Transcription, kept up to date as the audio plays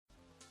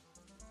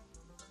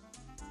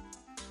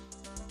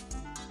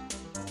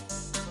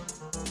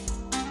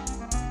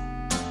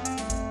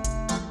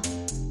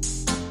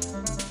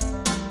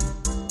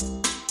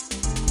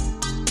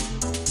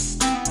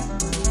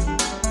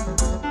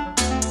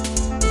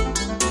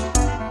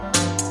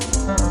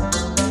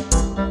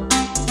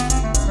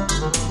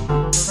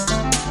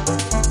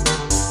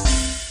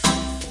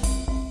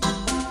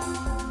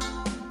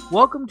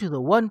Welcome to the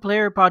One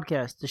Player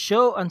Podcast, the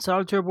show on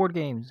solitaire board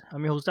games.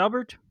 I'm your host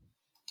Albert,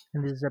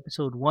 and this is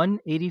episode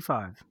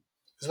 185.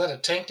 Is that a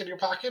tank in your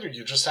pocket, or are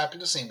you just happy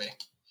to see me?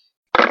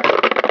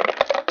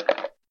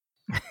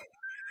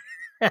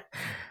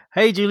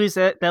 Hey, Julius,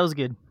 that was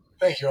good.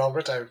 Thank you,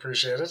 Albert. I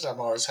appreciate it.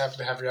 I'm always happy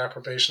to have your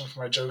approbation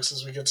for my jokes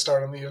as we get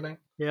started in the evening.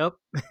 Yep.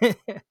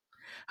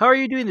 How are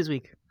you doing this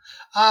week?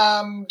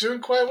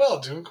 Doing quite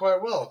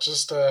well.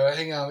 Just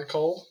hanging out in the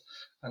cold.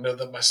 I know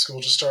that my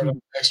school just started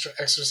an extra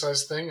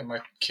exercise thing, and my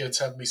kids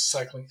have me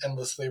cycling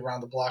endlessly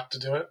around the block to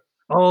do it.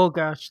 Oh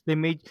gosh, they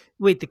make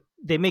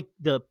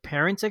the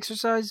parents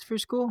exercise for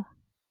school?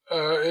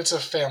 It's a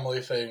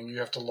family thing. You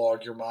have to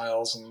log your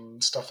miles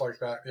and stuff like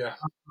that. Yeah.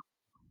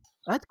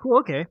 That's cool.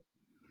 Okay,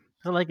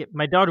 I like it.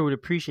 My daughter would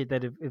appreciate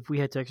that if we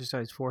had to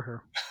exercise for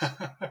her.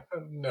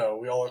 No,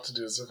 we all have to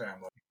do as a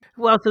family.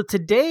 Well, so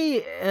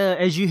today,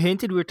 as you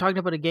hinted, we were talking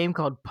about a game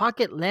called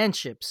Pocket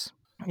Landships.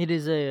 It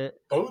is a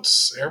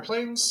Boats,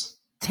 airplanes.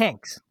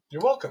 tanks.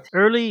 You're welcome.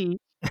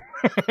 Early.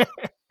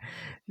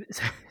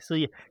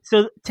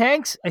 So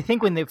tanks. I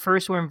think when they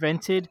first were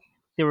invented,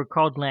 they were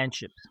called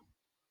landships.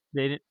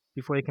 They didn't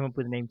before they came up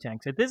with the name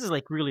tanks. This is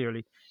like really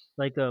early.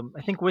 Like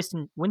I think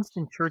Winston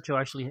Churchill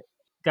actually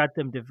got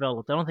them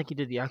developed. I don't think he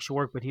did the actual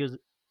work, but he was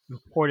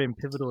important and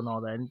pivotal and all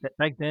that. And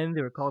back then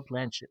they were called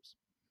landships.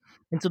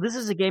 And so this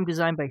is a game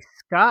designed by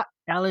Scott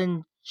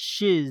Allen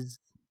Shiz,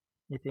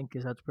 I think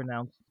is how it's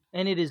pronounced,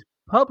 and it is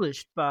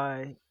published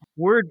by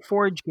Word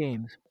Forge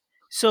Games.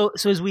 So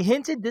as we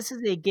hinted, this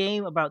is a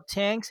game about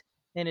tanks,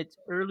 and it's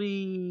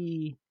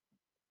early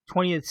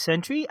 20th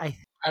century. I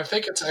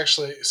think it's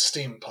actually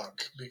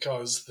steampunk,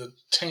 because the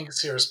tanks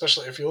here,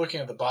 especially if you're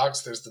looking at the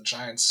box, there's the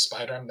giant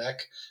spider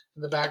mech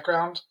in the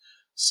background.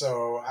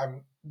 So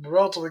I'm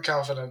relatively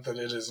confident that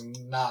it is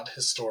not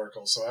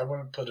historical, so I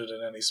wouldn't put it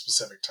in any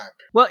specific time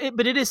period. Well,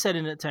 but it is set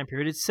in a time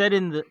period. It's set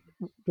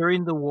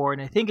during the war,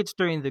 and I think it's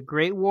during the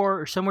Great War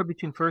or somewhere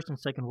between First and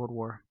Second World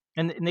War.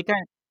 And they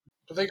kind of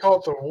But they call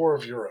it the War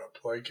of Europe.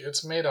 Like,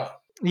 it's made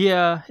up.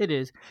 Yeah, it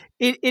is.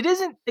 It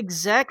isn't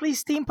exactly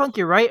steampunk.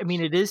 You're right. I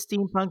mean, it is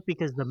steampunk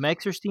because the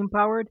mechs are steam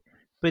powered,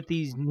 but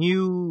these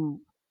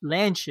new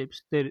land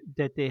ships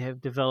that they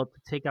have developed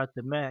to take out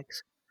the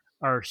mechs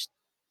are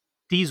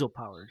diesel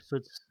powered. So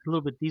it's a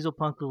little bit diesel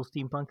punk, a little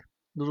steampunk,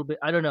 a little bit.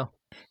 I don't know.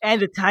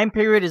 And the time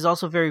period is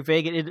also very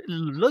vague. It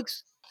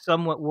looks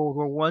somewhat World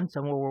War One,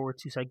 somewhat World War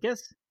Two. So I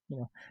guess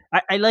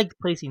I like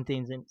placing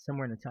things in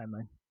somewhere in the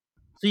timeline.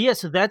 So yeah,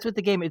 so that's what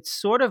the game. It's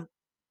sort of.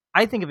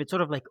 I think of it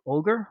sort of like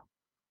Ogre,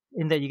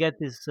 in that you got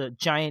this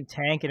giant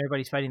tank and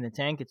everybody's fighting the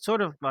tank. It's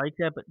sort of like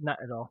that, but not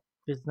at all.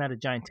 It's not a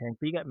giant tank,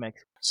 but you got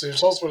mechs. So you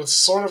told us what it's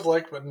sort of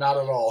like, but not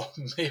at all.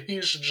 Maybe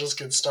you should just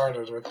get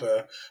started with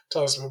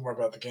tell us a bit more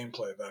about the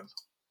gameplay then.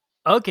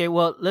 Okay,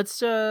 well,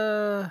 let's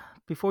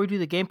before we do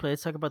the gameplay,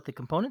 let's talk about the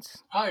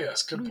components. Ah,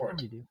 yes, good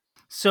point.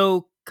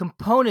 So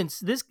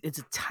components, it's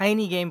a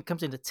tiny game. It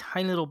comes in a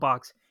tiny little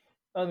box.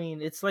 I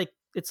mean, it's like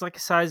the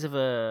size of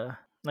a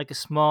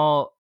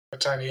small, a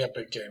tiny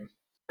epic game,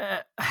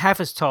 half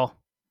as tall.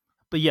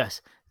 But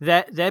yes,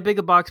 that big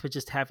a box, but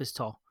just half as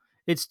tall.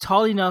 It's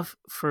tall enough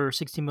for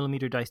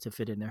 60mm dice to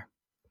fit in there.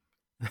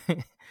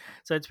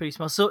 So it's pretty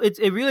small. So it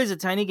really is a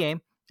tiny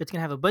game. It's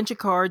gonna have a bunch of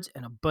cards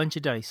and a bunch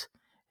of dice.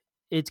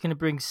 It's gonna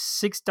bring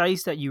 6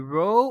 dice that you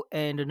roll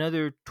and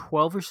another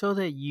 12 or so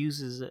that you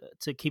uses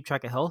to keep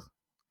track of health.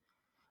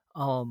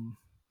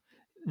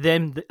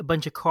 Then a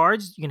bunch of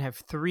cards. You can have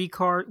 3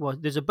 cards. Well,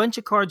 there's a bunch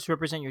of cards to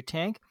represent your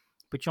tank,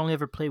 but you only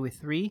ever play with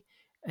 3.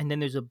 And then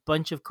there's a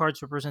bunch of cards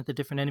to represent the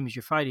different enemies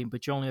you're fighting,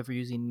 but you're only ever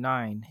using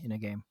 9 in a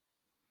game,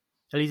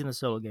 at least in the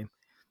solo game.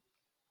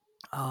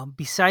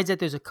 Besides that,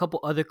 there's a couple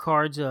other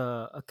cards,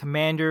 a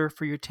commander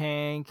for your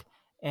tank,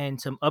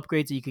 and some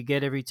upgrades that you could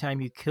get every time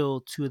you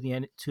kill two of the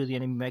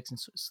enemy mechs and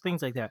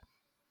things like that.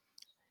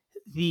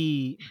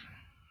 The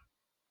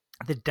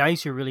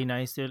dice are really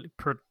nice. They're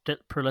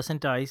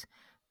pearlescent dice.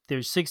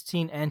 There's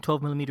 16 and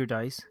 12mm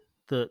dice.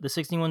 The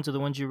 16 ones are the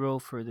ones you roll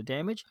for the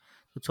damage.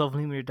 The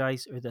 12mm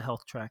dice are the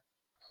health track.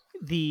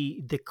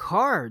 The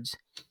cards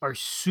are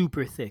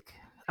super thick.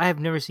 I have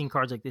never seen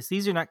cards like this.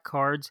 These are not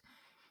cards.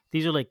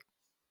 These are like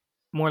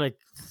more like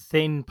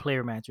thin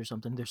player mats or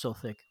something. They're so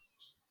thick.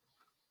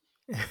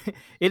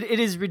 It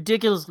is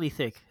ridiculously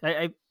thick.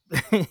 I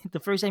the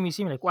first time you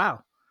see me, like,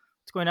 wow,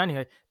 what's going on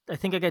here? I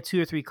think I got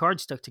 2 or 3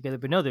 cards stuck together,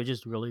 but no, they're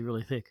just really,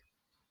 really thick.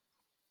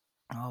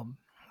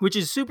 Which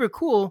is super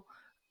cool.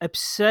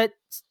 Upset,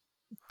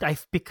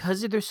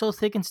 because they're so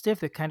thick and stiff,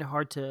 they're kind of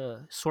hard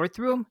to sort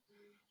through them.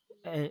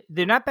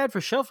 They're not bad for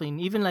shuffling.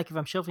 Even like if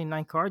I'm shuffling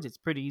 9 cards, it's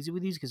pretty easy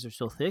with these because they're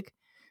so thick.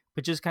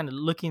 But just kind of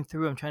looking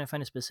through, I'm trying to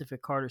find a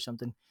specific card or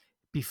something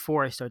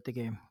before I start the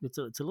game. It's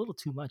a little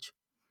too much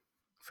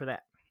for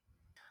that.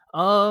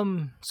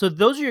 So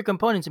those are your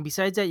components, and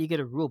besides that, you get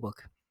a rule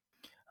book.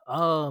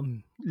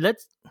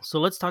 Let's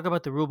talk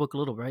about the rule book a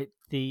little, right?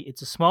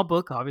 It's a small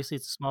book. Obviously,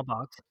 it's a small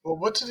box. Well,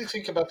 what did you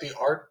think about the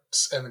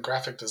arts and the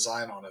graphic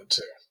design on it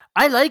too?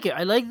 I like it.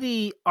 I like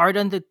the art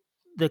on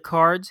the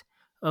cards.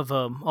 of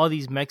all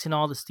these mechs and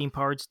all the steam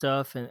powered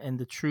stuff, and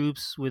the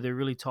troops with their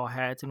really tall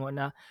hats and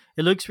whatnot.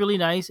 It looks really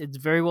nice. It's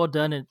very well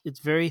done. It's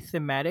very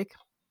thematic.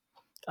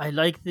 I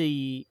like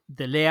the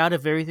layout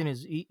of everything.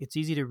 It's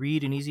easy to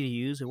read and easy to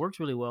use. It works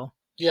really well.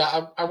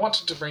 Yeah, I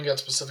wanted to bring out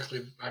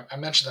specifically. I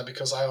mentioned that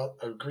because I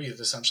agree with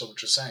essentially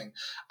what you're saying.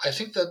 I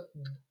think that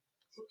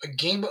a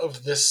game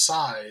of this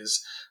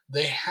size,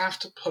 they have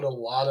to put a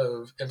lot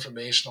of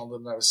information on the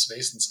amount of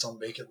space and still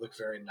make it look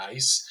very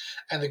nice.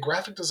 And the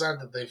graphic design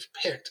that they've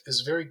picked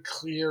is very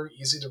clear,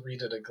 easy to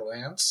read at a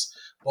glance,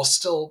 while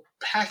still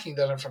packing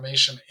that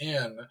information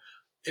in.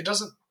 It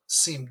doesn't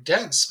seem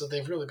dense, but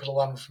they've really put a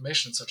lot of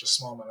information in such a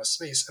small amount of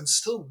space and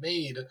still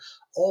made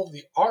all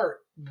the art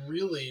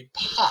really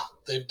pop.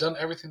 They've done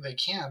everything they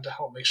can to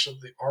help make sure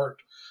the art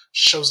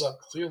shows up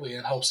clearly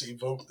and helps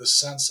evoke the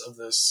sense of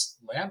this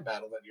land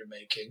battle that you're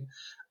making.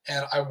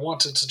 And I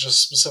wanted to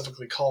just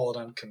specifically call it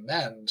and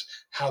commend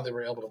how they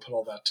were able to put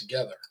all that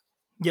together.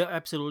 Yeah,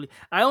 absolutely.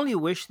 I only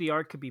wish the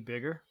art could be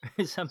bigger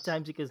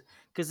sometimes because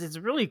it's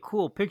really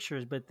cool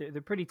pictures, but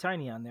they're pretty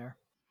tiny on there.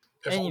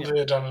 If And only they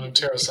had done it in it,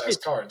 Terra it sized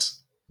fits. cards.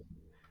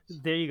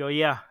 There you go.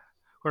 Yeah,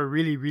 or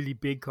really really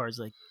big cards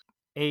like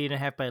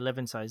 8.5 by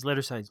 11 size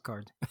letter size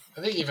cards.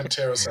 I think even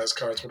Terra sized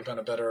cards would have been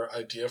a better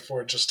idea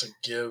for it, just to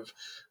give,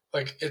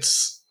 like,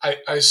 it's. I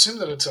assume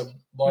that it's a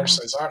large Mhm.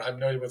 size art. I have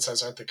no idea what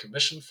size art they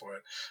commissioned for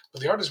it, but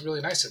the art is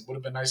really nice. It would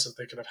have been nice if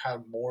they could have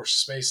had more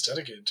space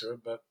dedicated to it,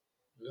 but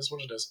it is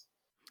what it is.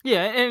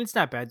 Yeah, and it's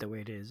not bad the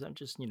way it is. I'm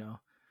just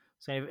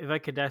saying if I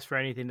could ask for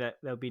anything, that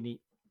would be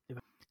neat.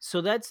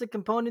 So that's the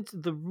components.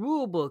 The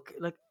rule book,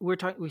 like we're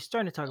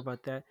starting to talk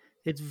about that.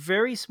 It's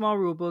very small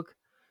rule book.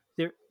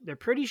 They're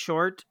pretty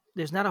short.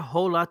 There's not a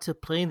whole lot to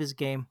play in this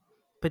game,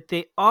 but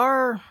they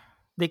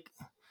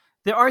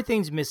there are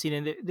things missing,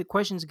 and the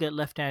questions get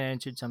left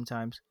unanswered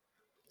sometimes.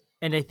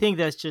 And I think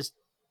that's just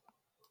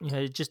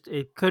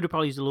it could have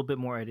probably used a little bit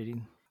more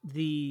editing.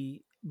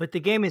 The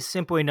game is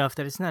simple enough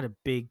that it's not a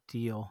big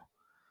deal.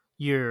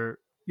 You're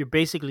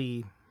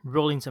basically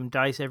rolling some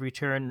dice every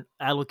turn,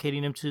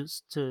 allocating them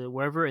to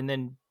wherever, and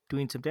then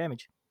doing some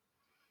damage.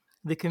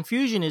 The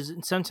confusion is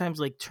sometimes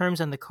like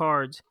terms on the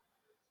cards.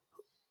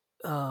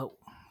 Uh,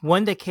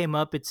 One that came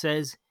up, it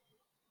says,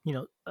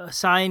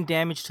 assign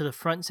damage to the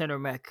front center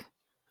mech,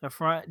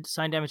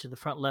 assign damage to the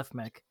front left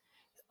mech.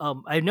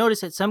 I've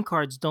noticed that some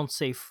cards don't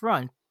say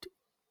front.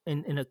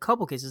 In a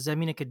couple cases, does that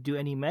mean it could do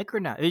any mech or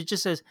not? It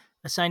just says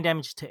assign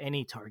damage to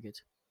any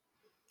target.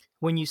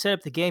 When you set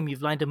up the game,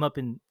 you've lined them up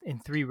in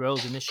three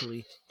rows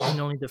initially, and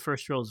only the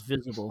first row is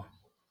visible.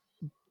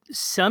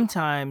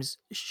 Sometimes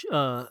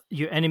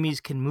your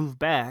enemies can move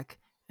back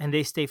and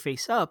they stay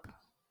face up.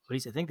 At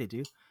least I think they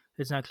do.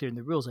 It's not clear in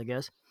the rules, I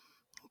guess.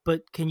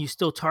 But can you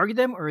still target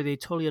them, or are they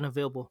totally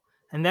unavailable?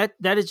 And that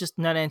is just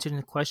not answered in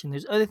the question.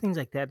 There's other things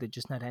like that that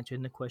just not answered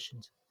in the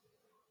questions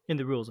in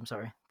the rules. I'm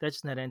sorry, that's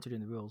just not answered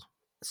in the rules.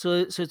 So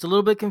it's a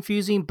little bit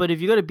confusing. But if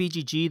you go to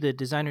BGG, the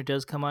designer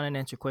does come on and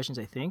answer questions,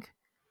 I think.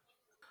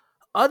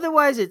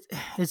 Otherwise, it's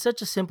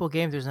such a simple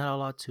game. There's not a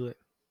lot to it.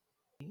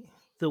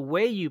 The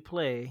way you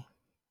play,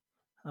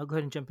 I'll go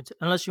ahead and jump into.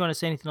 Unless you want to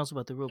say anything else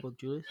about the rulebook,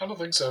 Julius. I don't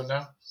think so,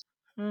 no.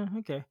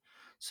 Okay.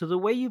 So the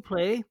way you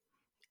play,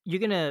 you're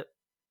gonna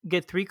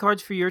get three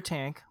cards for your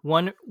tank.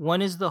 One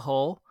is the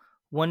hull,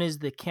 one is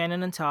the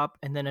cannon on top,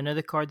 and then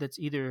another card that's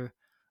either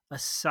a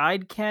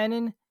side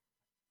cannon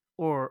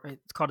or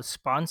it's called a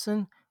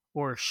sponson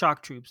or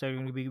shock troops that are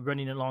going to be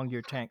running along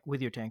your tank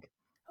with your tank.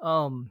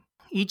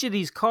 Each of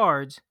these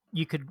cards,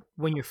 you could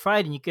when you're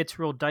fighting, you get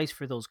to roll dice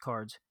for those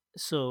cards.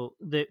 So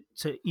that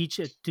to each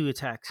do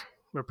attacks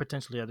or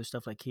potentially other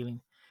stuff like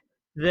healing.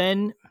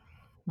 Then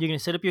you're going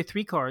to set up your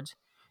three cards.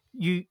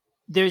 You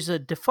There's a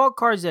default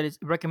cards that it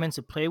recommends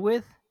to play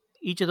with.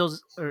 Each of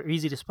those are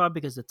easy to spot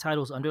because the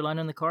title is underlined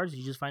on the cards.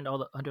 You just find all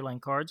the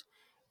underlined cards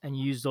and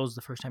you use those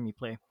the first time you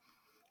play.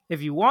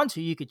 If you want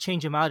to, you could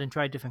change them out and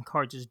try different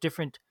cards. There's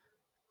different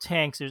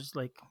tanks. There's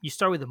like you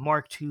start with a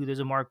Mark II, there's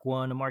a Mark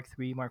One, a Mark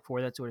Three, Mark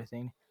Four, that sort of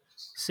thing.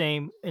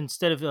 Same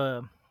instead of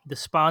the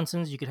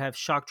sponsons, you could have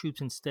shock troops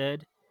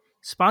instead.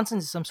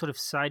 Sponsons is some sort of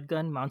side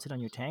gun mounted on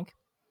your tank,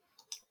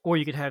 or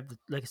you could have,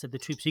 like I said, the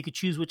troops. So you could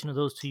choose which one of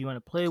those two you want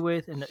to play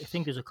with, and I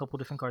think there's a couple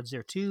different cards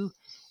there too.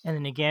 And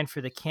then again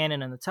for the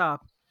cannon on the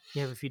top,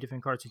 you have a few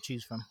different cards to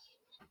choose from.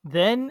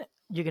 Then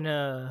you're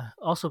gonna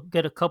also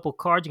get a couple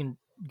cards. You can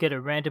get a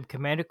random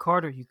commander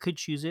card, or you could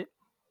choose it.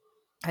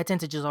 I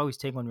tend to just always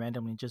take one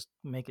randomly, just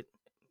make it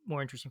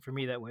more interesting for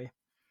me that way.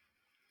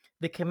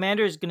 The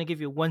commander is going to give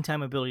you a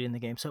one-time ability in the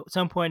game. So at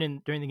some point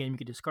during the game, you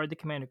can discard the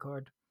commander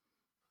card.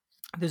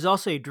 There's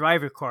also a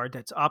driver card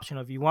that's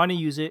optional. If you want to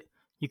use it,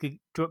 you could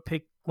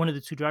pick one of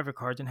the two driver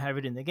cards and have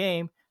it in the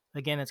game.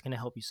 Again, that's going to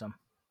help you some.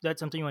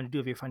 That's something you want to do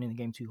if you're finding the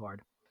game too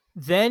hard.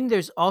 Then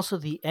there's also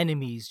the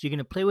enemies. You're going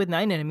to play with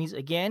 9 enemies.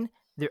 Again,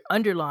 they're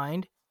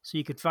underlined, so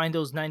you could find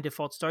those 9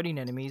 default starting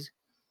enemies,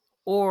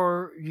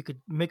 or you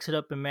could mix it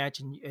up and match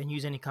and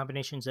use any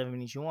combinations of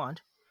enemies you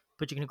want.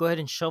 But you're going to go ahead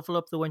and shuffle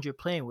up the ones you're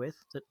playing with,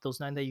 those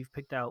 9 that you've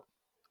picked out,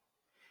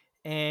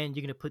 and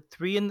you're going to put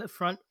 3 in the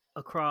front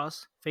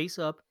across, face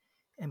up,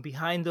 and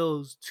behind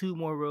those, 2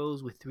 more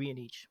rows with 3 in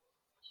each.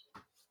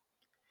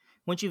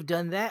 Once you've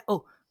done that,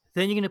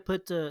 then you're gonna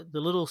put the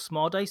little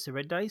small dice, the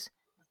red dice,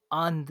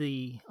 on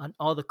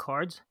all the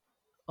cards,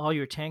 all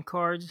your tank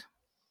cards,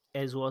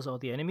 as well as all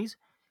the enemies,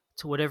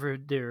 to whatever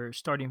their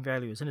starting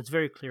value is, and it's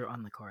very clear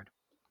on the card.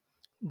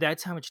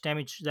 That's how much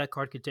damage that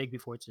card could take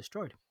before it's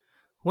destroyed.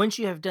 Once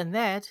you have done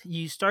that,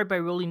 you start by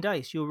rolling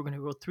dice. You're going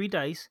to roll 3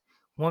 dice,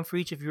 one for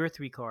each of your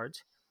 3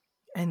 cards,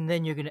 and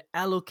then you're going to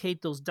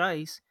allocate those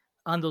dice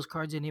on those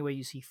cards any way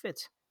you see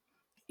fit.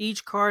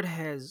 Each card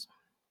has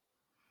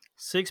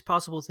 6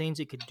 possible things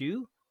it could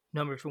do,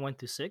 numbered from 1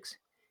 to 6,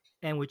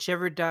 and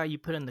whichever die you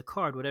put on the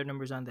card, whatever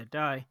number's on that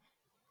die,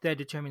 that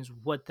determines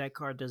what that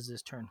card does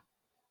this turn.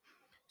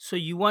 So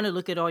you want to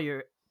look at all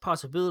your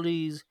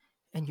possibilities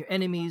and your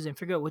enemies and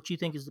figure out what you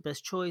think is the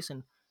best choice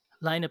and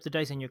line up the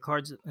dice and your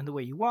cards in the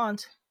way you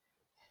want,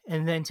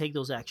 and then take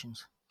those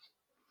actions.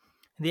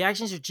 And the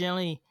actions are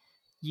generally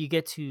you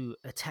get to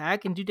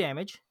attack and do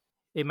damage.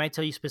 It might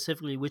tell you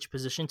specifically which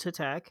position to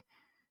attack,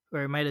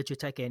 or it might let you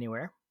attack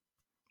anywhere.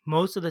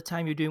 Most of the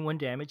time you're doing 1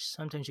 damage.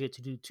 Sometimes you get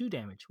to do 2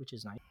 damage, which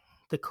is nice.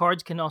 The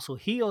cards can also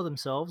heal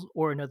themselves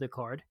or another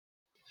card.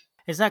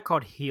 It's not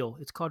called heal,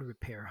 it's called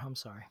repair. I'm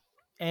sorry.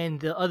 And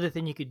the other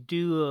thing you could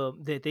do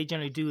that they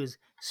generally do is,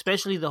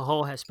 especially the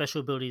hull has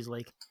special abilities,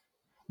 like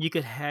you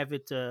could have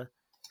it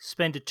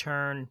spend a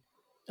turn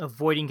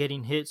avoiding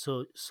getting hit,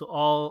 so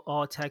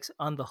all attacks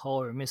on the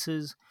hull are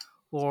misses.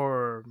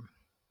 Or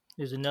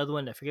there's another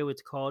one, I forget what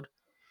it's called,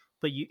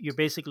 but you're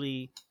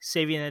basically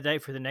saving that die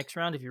for the next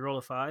round if you roll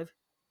a 5,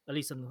 at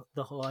least on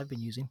the hull I've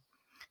been using.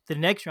 The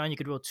next round you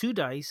could roll 2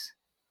 dice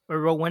or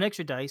roll 1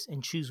 extra dice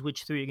and choose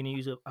which 3 you're going to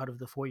use out of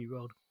the 4 you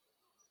rolled.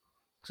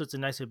 So it's a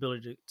nice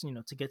ability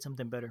to get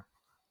something better.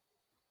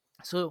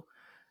 So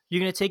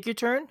you're going to take your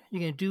turn. You're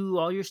going to do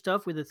all your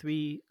stuff with the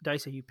 3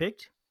 dice that you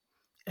picked.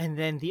 And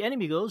then the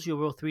enemy goes. You'll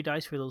roll 3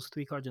 dice for those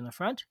 3 cards in the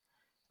front.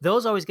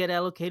 Those always get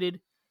allocated.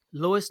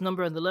 Lowest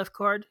number on the left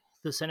card,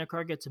 the center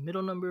card gets a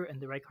middle number,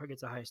 and the right card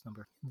gets the highest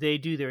number. They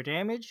do their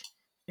damage,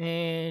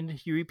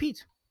 and you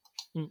repeat.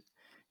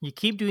 You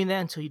keep doing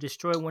that until you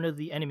destroy one of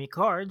the enemy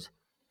cards.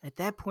 At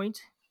that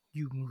point,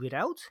 you move it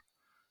out.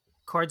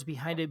 Cards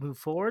behind it move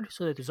forward,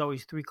 so that there's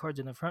always 3 cards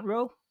in the front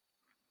row.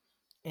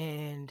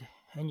 And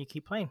you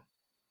keep playing.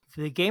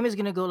 The game is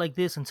going to go like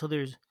this until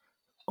there's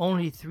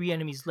only 3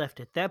 enemies left.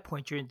 At that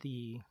point, you're in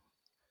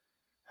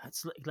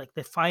it's like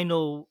the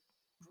final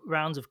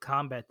rounds of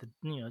combat.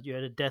 You're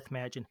at a death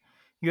match, and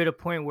you're at a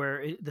point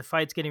where the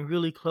fight's getting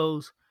really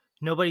close.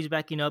 Nobody's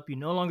backing up. You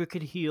no longer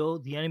could heal.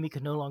 The enemy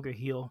could no longer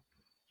heal.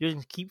 You're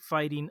going to keep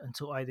fighting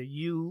until either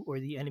you or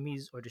the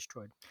enemies are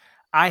destroyed.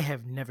 I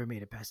have never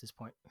made it past this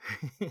point.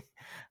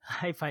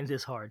 I find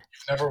this hard.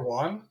 You've never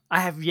won? I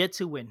have yet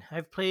to win.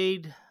 I've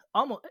played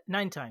almost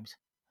 9 times,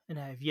 and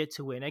I have yet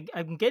to win.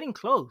 I'm getting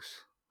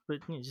close, but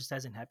it just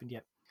hasn't happened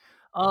yet.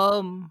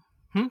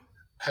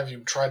 Have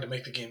you tried to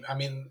make the game? I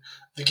mean,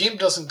 the game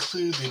does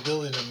include the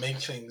ability to make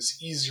things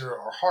easier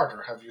or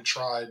harder. Have you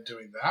tried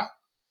doing that?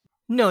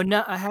 No,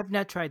 I have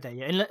not tried that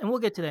yet, and we'll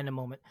get to that in a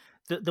moment.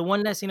 The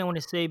one last thing I want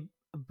to say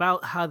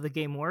about how the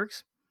game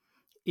works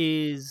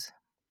is,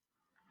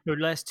 or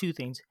the last 2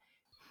 things.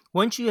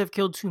 Once you have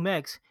killed 2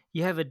 mechs,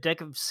 you have a deck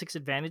of 6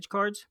 advantage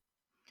cards.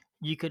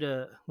 You could,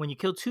 when you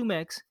kill 2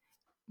 mechs,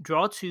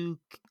 draw 2,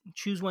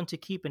 choose 1 to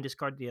keep, and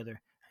discard the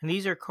other. And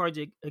these are cards,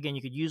 again,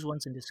 you could use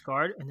once and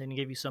discard, and then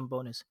give you some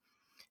bonus.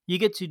 You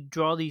get to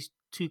draw these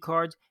 2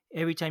 cards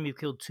every time you've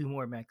killed 2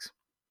 more mechs.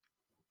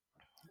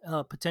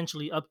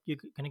 Potentially you're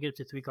going to get up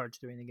to 3 cards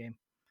during the game.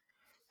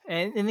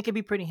 And it can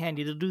be pretty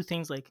handy. They'll do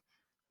things like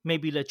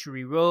maybe let you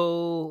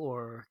reroll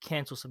or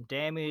cancel some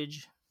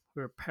damage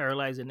or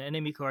paralyze an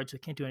enemy card so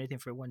it can't do anything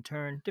for 1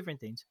 turn,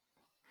 different things.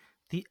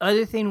 The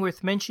other thing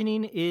worth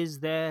mentioning is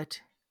that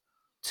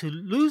to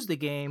lose the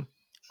game,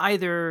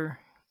 either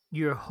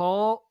your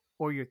hull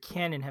or your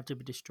cannon have to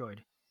be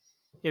destroyed.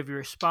 If your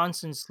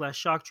response /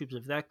 shock troops,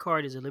 if that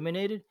card is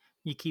eliminated,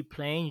 you keep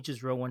playing, you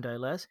just roll 1 die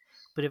less.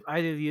 But if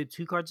either of your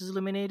 2 cards is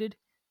eliminated,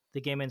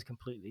 the game ends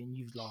completely and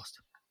you've lost.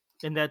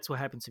 And that's what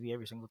happens to me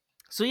every single time.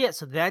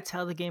 So that's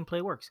how the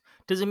gameplay works.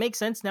 Does it make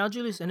sense now,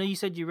 Julius? I know you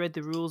said you read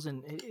the rules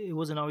and it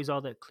wasn't always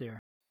all that clear.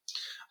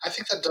 I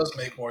think that does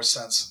make more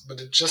sense,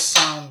 but it just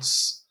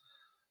sounds,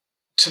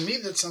 to me,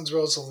 that sounds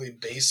relatively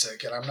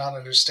basic, and I'm not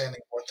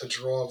understanding what the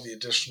draw of the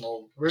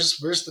additional. Where's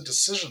the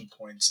decision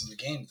points in the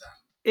game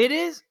then? It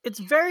is. It's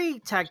very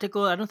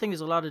tactical. I don't think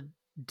there's a lot of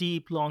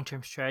deep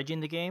long-term strategy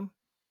in the game.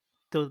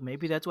 Though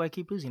maybe that's why I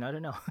keep losing. I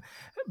don't know.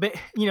 But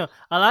a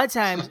lot of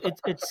times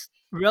it's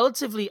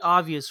relatively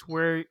obvious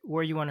where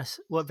you want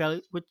to what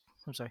value.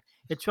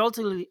 It's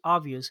relatively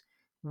obvious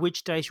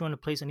which dice you want to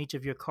place on each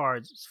of your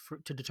cards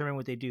to determine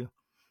what they do.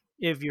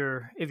 If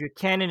your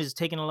cannon is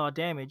taking a lot of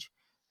damage,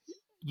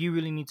 you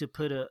really need to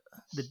put a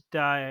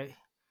die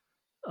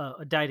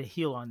to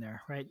heal on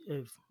there, right?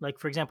 If, like,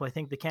 for example, I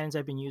think the cannons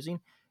I've been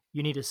using,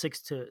 you need a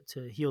 6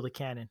 to heal the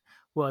cannon.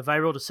 Well, if I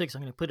rolled a 6,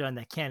 I'm going to put it on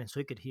that cannon so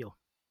it could heal.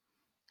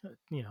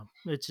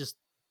 It's just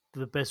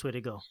the best way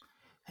to go.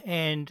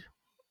 And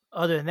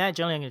Other than that,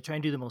 generally I'm going to try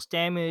and do the most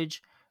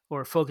damage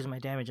or focus my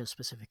damage on a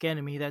specific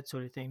enemy, that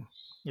sort of thing,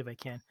 if I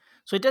can.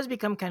 So it does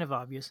become kind of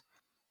obvious.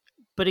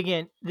 But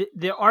again,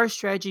 there are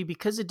strategy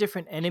because the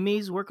different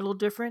enemies work a little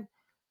different.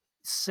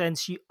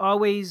 Since you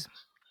always,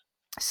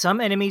 some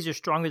enemies are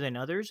stronger than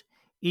others.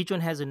 Each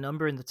one has a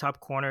number in the top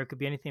corner. It could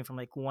be anything from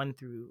like one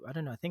through, I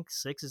don't know, I think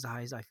six is the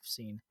highest I've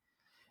seen.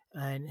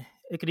 And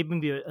it could even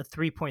be a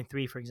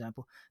 3.3, for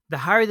example. The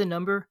higher the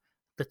number,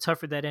 the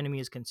tougher that enemy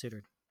is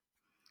considered.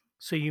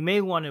 So you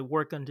may want to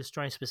work on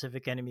destroying a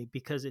specific enemy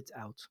because it's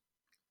out.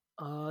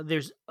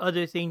 There's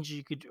other things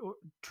you could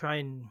try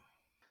and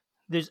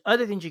there's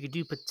other things you could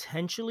do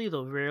potentially,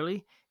 though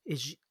rarely,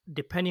 is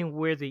depending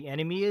where the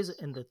enemy is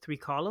in the three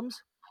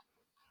columns,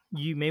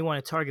 you may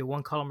want to target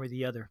one column or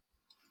the other.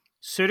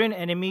 Certain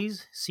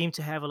enemies seem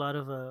to have a lot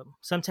of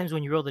sometimes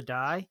when you roll the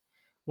die,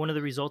 one of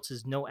the results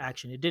is no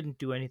action. It didn't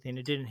do anything,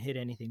 it didn't hit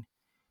anything.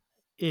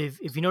 If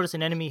you notice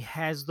an enemy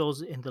has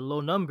those in the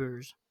low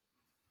numbers,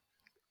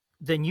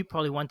 then you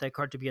probably want that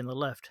card to be on the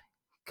left.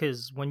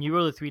 Because when you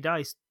roll the three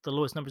dice, the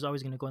lowest number is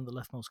always going to go in the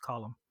leftmost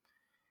column.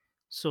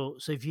 So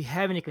if you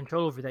have any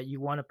control over that,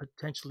 you want to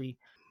potentially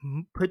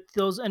put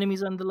those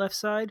enemies on the left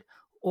side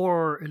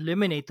or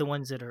eliminate the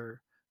ones that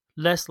are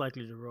less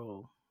likely to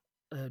roll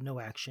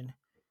no action,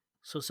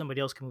 so somebody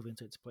else can move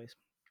into its place.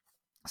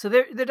 So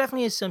there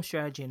definitely is some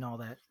strategy and all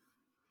that.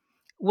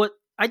 What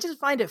I just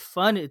find it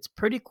fun. It's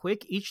pretty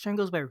quick. Each turn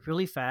goes by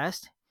really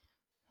fast.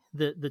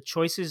 The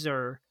choices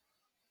are,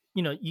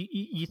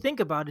 you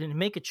think about it and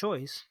make a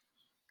choice,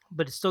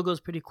 but it still goes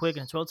pretty quick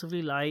and it's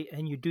relatively light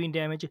and you're doing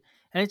damage.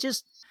 And it's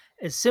just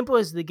as simple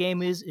as the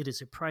game is, it is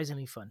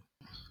surprisingly fun.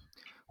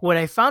 What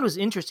I found was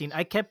interesting,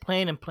 I kept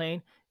playing and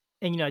playing,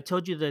 and I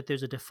told you that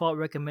there's a default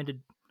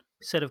recommended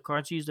set of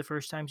cards to use the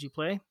first times you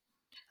play.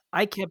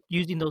 I kept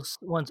using those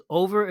ones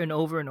over and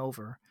over and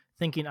over,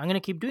 thinking I'm gonna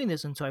keep doing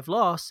this until I've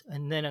lost,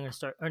 and then I'm gonna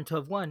start or until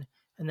I've won,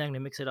 and then I'm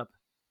gonna mix it up.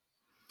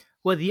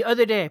 Well, the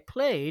other day I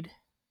played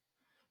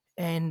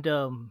and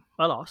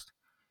I lost,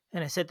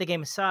 and I set the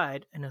game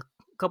aside, and a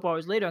couple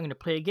hours later I'm gonna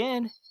play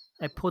again.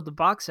 I pulled the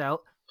box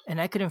out, and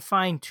I couldn't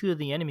find two of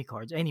the enemy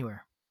cards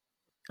anywhere.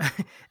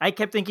 I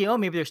kept thinking, oh,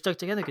 maybe they're stuck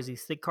together because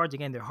these thick cards,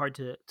 again, they're hard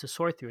to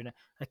sort through. And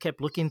I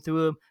kept looking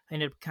through them. I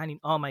ended up counting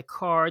all my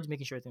cards,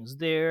 making sure everything was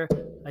there.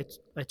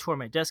 I tore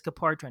my desk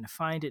apart trying to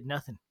find it.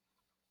 Nothing.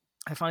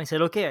 I finally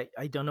said, okay,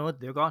 I don't know what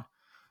they're gone.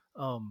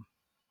 Um,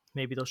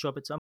 Maybe they'll show up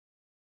at some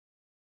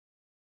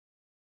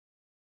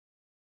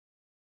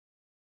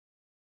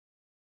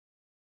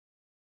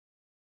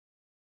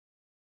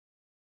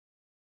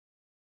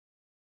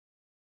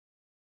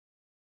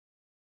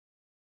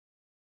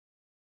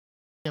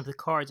of the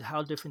cards,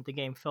 how different the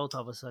game felt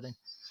all of a sudden.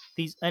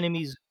 These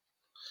enemies,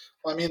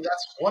 Well, I mean,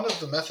 that's one of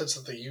the methods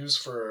that they use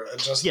for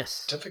adjusting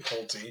yes.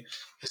 difficulty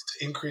is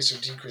to increase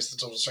or decrease the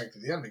total strength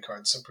of the enemy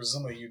card. So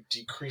presumably you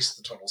decrease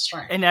the total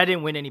strength. And I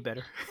didn't win any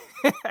better.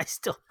 I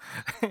still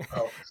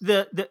Oh,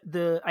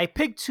 the I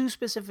picked two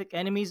specific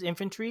enemies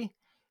infantry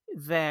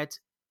that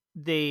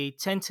they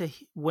tend to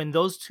when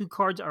those two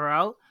cards are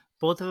out,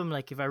 both of them,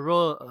 like if I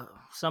roll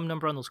some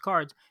number on those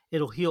cards,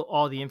 it'll heal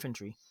all the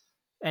infantry.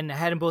 And I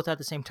had them both at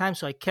the same time,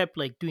 so I kept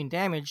like doing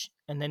damage,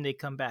 and then they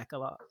come back a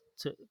lot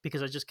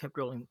because I just kept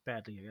rolling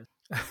badly.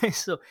 I guess.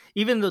 So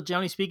even though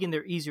generally speaking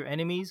they're easier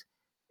enemies,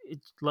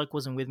 luck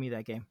wasn't with me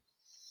that game.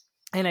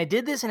 And I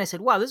did this, and I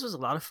said, "Wow, this was a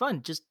lot of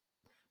fun." Just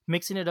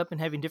mixing it up and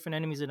having different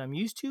enemies that I'm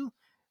used to,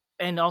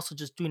 and also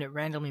just doing it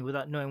randomly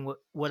without knowing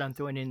what I'm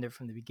throwing in there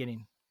from the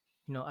beginning.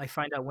 I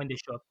find out when they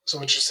show up. so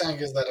what you're saying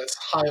is that it's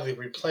highly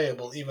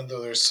replayable, even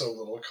though there's so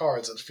little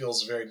cards. It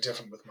feels very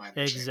different with minor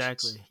changes.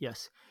 Exactly.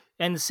 Yes.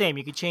 And the same,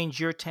 you could change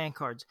your tank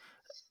cards.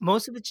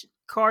 Most of the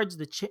cards,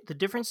 the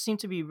difference seemed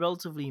to be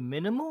relatively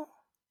minimal.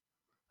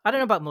 I don't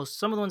know about most.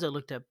 Some of the ones I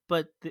looked at,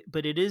 but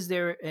it is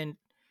there, and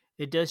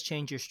it does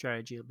change your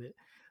strategy a bit.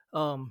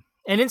 And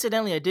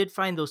incidentally, I did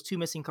find those two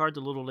missing cards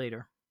a little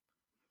later.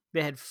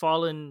 They had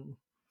fallen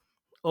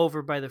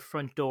over by the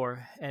front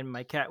door, and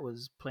my cat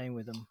was playing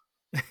with them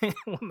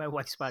when my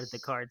wife spotted the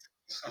cards.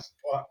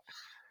 Well,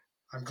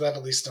 I'm glad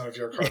at least none of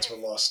your cards were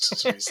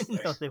lost recently.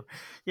 No,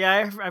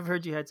 yeah, I've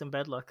heard you had some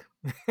bad luck.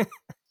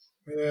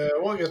 Yeah,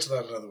 we'll get to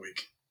that another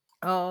week.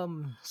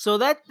 So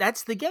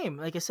that's the game.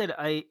 Like I said,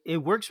 it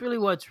works really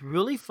well. It's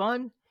really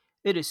fun.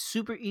 It is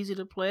super easy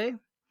to play,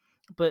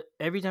 but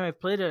every time I've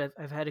played it,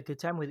 I've had a good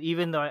time with it,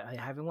 even though I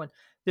haven't won.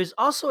 There's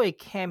also a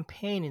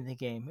campaign in the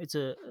game. It's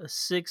a I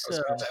six. was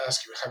about to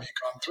ask you, have you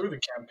gone through the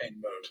campaign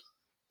mode?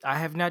 I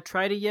have not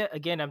tried it yet.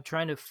 Again, I'm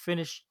trying to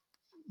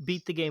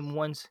beat the game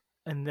once,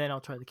 and then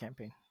I'll try the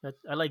campaign.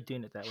 I like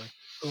doing it that way.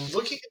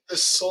 Looking at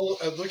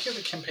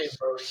the campaign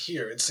mode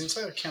here, it seems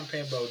like the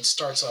campaign mode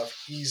starts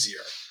off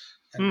easier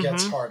and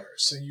gets Mm-hmm. harder.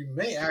 So you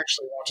may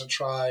actually want to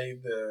try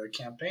the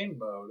campaign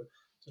mode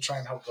to try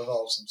and help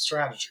develop some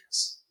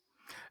strategies.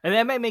 And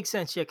that might make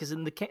sense, yeah, because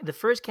in the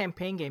first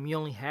campaign game, you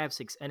only have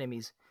six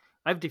enemies.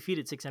 I've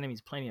defeated six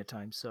enemies plenty of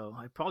times, so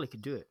I probably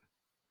could do it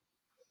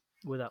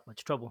without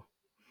much trouble.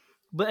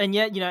 But and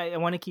yet, I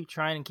want to keep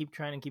trying and keep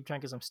trying and keep trying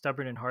because I'm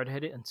stubborn and hard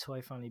headed until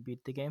I finally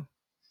beat the game.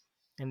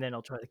 and then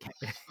I'll try the cat.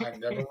 I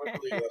never would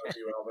believe that of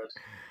you, Albert.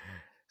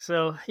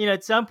 So,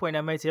 at some point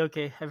I might say,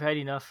 okay, I've had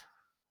enough.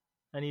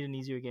 I need an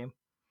easier game.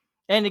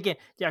 And again,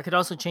 yeah, I could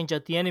also change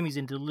out the enemies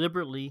and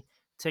deliberately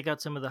take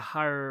out some of the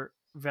higher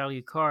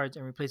value cards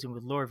and replace them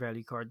with lower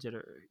value cards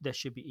that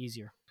should be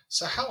easier.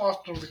 So how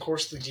often over the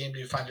course of the game do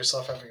you find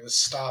yourself having to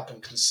stop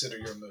and consider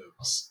your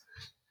moves?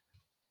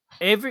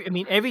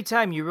 Every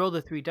time you roll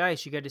the 3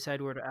 dice, you got to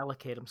decide where to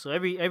allocate them. So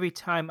every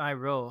time I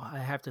roll, I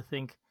have to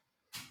think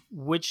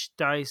which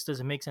dice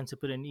does it make sense to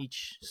put in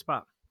each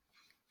spot.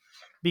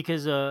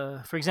 Because,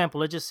 for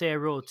example, let's just say I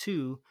roll a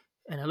 2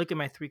 and I look at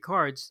my 3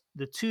 cards.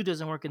 The 2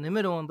 doesn't work in the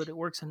middle one, but it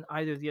works in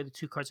either of the other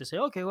 2 cards. I say,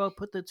 okay, well,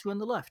 put the 2 on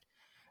the left.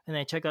 And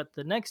then I check out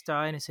the next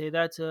die and I say,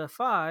 that's a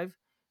 5.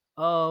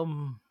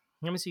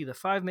 Let me see. The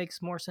 5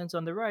 makes more sense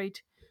on the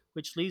right,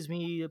 which leaves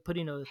me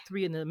putting a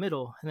 3 in the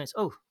middle. And it's,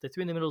 the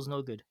 3 in the middle is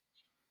no good.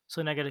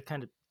 So now I got to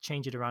kind of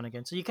change it around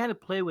again. So you kind of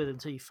play with it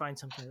until you find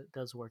something that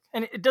does work.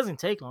 And it doesn't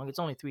take long. It's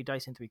only 3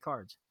 dice and 3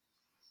 cards.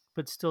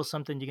 But still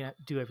something you're going to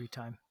do every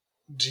time.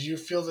 Do you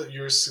feel that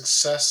your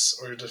success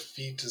or your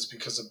defeat is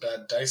because of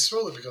bad dice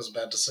roll or because of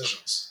bad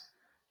decisions?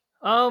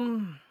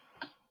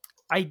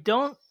 I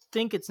don't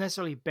think it's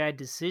necessarily bad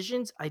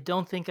decisions. I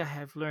don't think I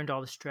have learned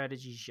all the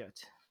strategies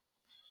yet.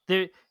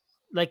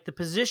 Like the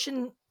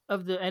position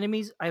of the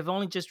enemies, I've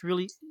only just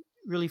really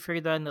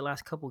figured that in the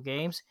last couple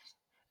games.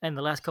 And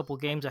the last couple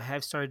games, I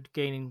have started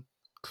gaining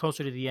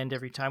closer to the end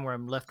every time, where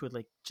I'm left with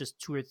like just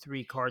 2 or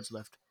 3 cards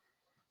left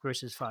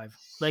versus 5.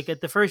 Like at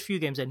the first few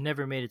games, I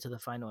never made it to the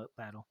final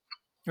battle,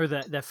 or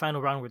that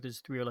final round where there's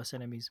 3 or less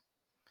enemies.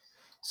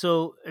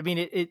 So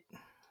it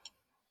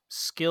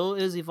skill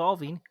is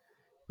evolving,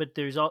 but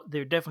there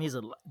definitely is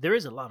a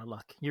lot of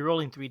luck. You're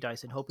rolling 3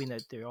 dice and hoping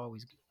that they're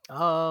always good.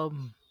 I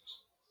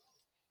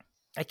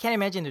can't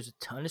imagine there's a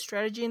ton of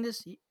strategy in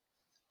this.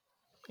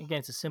 Again,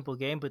 it's a simple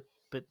game, but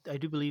I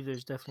do believe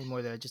there's definitely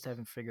more that I just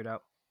haven't figured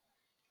out.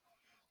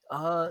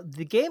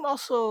 The game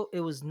also,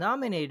 it was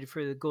nominated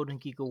for the Golden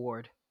Geek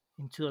Award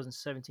in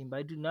 2017, but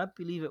I do not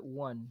believe it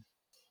won.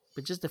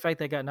 But just the fact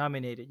that I got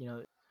nominated,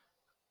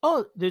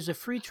 Oh, there's a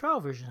free trial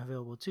version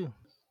available too.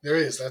 There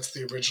is. That's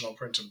the original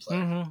print and play.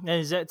 Mm-hmm.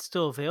 And is that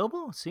still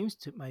available?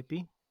 It might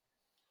be.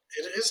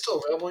 It is still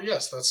available,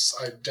 yes.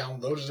 I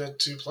downloaded it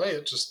to play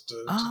it, just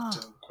didn't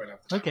quite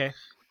have the time. Okay.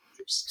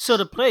 So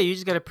to play, you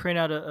just got to print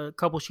out a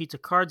couple sheets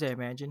of cards, I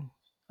imagine.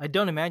 I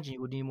don't imagine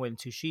you would need more than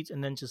 2 sheets,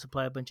 and then just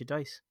apply a bunch of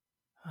dice.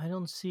 I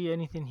don't see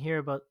anything here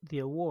about the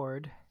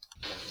award.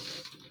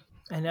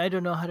 And I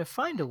don't know how to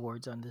find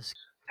awards on this.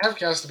 I have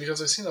guessed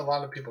because I've seen a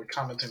lot of people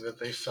commenting that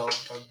they felt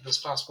that this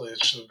possibly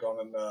should have gone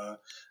in the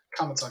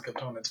comments on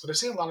components, but I've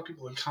seen a lot of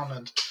people who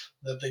comment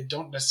that they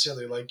don't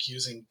necessarily like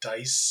using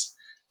dice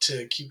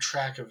to keep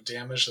track of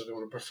damage, that they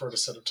would prefer a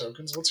set of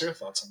tokens. What's your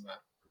thoughts on that?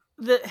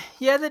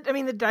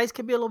 The dice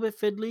can be a little bit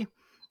fiddly.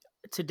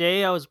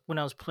 Today, when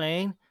I was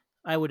playing,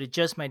 I would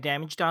adjust my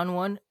damage down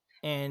 1,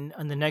 and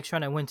on the next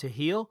round I went to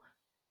heal,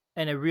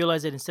 and I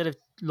realized that instead of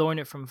lowering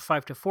it from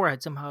 5 to 4, I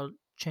had somehow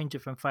changed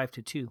it from 5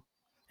 to 2,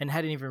 and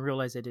hadn't even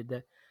realized I did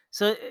that.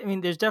 So,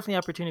 there's definitely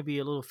opportunity to be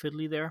a little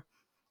fiddly there.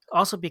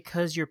 Also,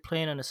 because you're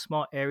playing on a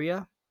small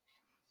area,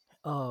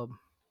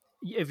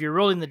 if you're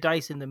rolling the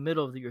dice in the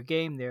middle of your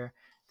game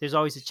there's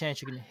always a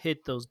chance you're going to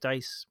hit those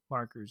dice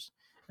markers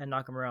and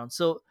knock them around.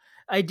 So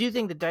I do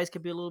think the dice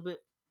could be a little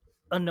bit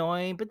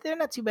annoying, but they're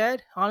not too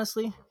bad,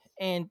 honestly.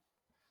 And,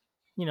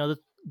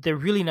 they're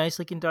really nice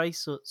looking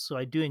dice, so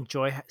I do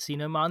enjoy seeing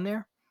them on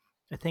there.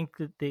 I think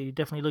that they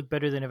definitely look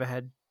better than if I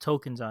had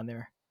tokens on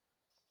there.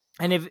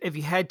 And if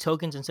you had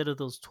tokens instead of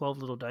those 12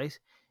 little dice,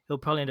 it'll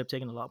probably end up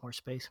taking a lot more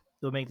space.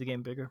 It'll make the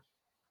game bigger.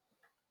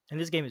 And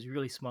this game is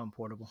really small and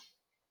portable.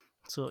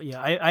 So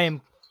yeah,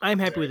 I'm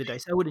happy with the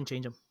dice. I wouldn't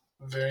change them.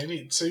 Very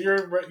neat. So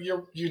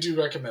you do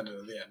recommend it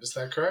at the end, is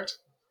that correct?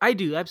 I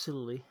do,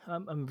 absolutely.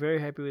 I'm very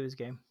happy with this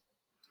game.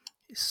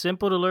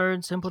 Simple to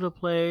learn, simple to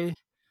play,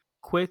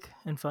 quick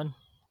and fun.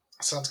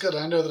 Sounds good.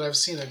 I know that I've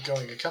seen it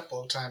going a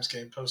couple of times,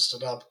 getting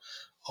posted up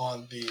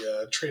on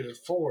the Traded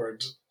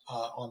Forward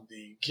on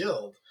the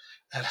Guild,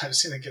 and I've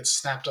seen it get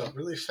snapped up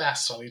really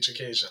fast on each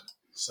occasion.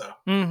 So.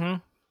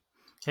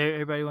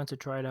 Everybody wants to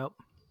try it out.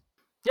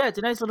 Yeah, it's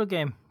a nice little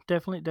game.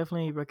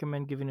 Definitely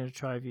recommend giving it a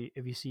try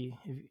if you see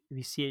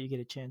it, you get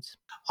a chance.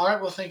 All right.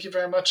 Well, thank you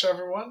very much,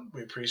 everyone.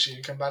 We appreciate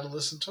you coming by to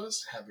listen to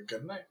us. Have a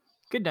good night.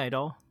 Good night,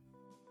 all.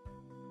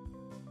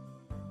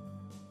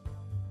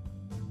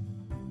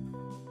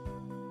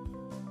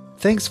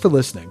 Thanks for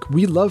listening.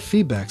 We love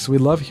feedback, so we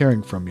love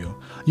hearing from you.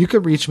 You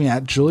can reach me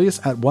at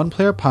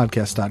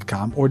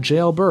julius@oneplayerpodcast.com or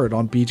JLBird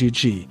on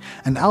BGG,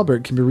 and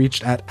Albert can be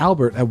reached at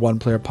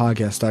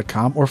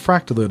albert@oneplayerpodcast.com or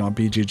Fractaloon on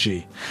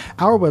BGG.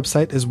 Our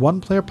website is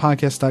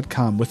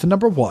oneplayerpodcast.com with the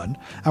number 1,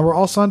 and we're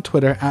also on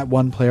Twitter at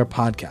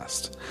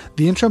oneplayerpodcast.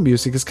 The intro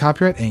music is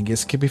copyright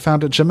Angus, can be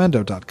found at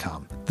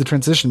jamendo.com. The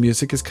transition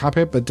music is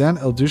copyright by Dan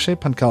Elduce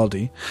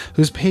Pancaldi,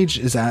 whose page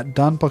is at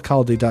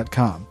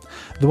donpancaldi.com.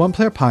 The One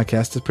Player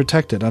Podcast is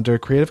protected under a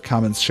Creative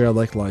Commons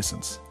share-alike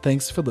license.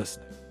 Thanks for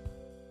listening.